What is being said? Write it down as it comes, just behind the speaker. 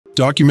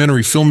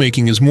Documentary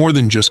filmmaking is more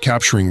than just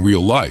capturing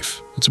real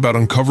life. It's about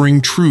uncovering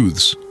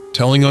truths,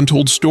 telling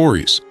untold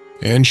stories,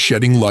 and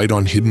shedding light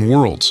on hidden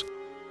worlds.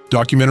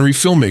 Documentary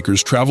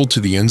filmmakers travel to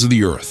the ends of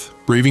the earth,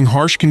 braving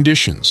harsh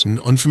conditions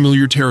and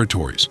unfamiliar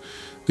territories.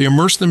 They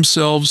immerse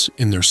themselves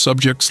in their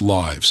subjects'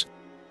 lives,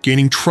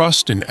 gaining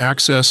trust and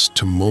access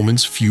to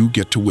moments few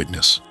get to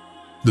witness.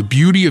 The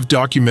beauty of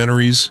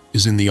documentaries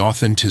is in the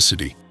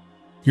authenticity.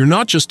 You're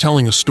not just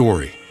telling a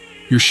story,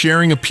 you're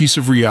sharing a piece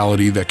of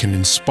reality that can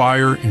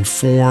inspire,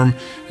 inform,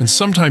 and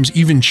sometimes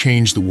even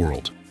change the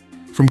world.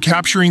 From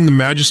capturing the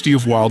majesty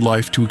of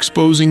wildlife to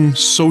exposing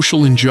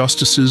social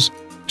injustices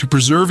to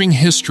preserving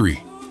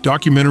history,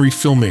 documentary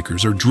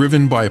filmmakers are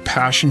driven by a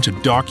passion to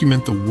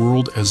document the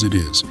world as it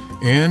is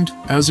and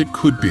as it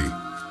could be.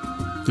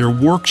 Their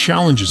work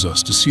challenges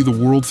us to see the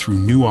world through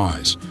new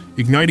eyes,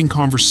 igniting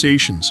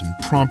conversations and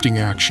prompting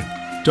action.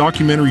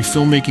 Documentary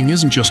filmmaking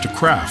isn't just a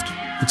craft,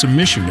 it's a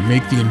mission to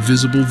make the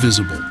invisible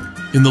visible.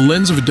 In the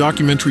lens of a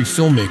documentary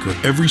filmmaker,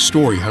 every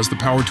story has the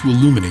power to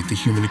illuminate the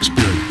human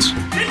experience.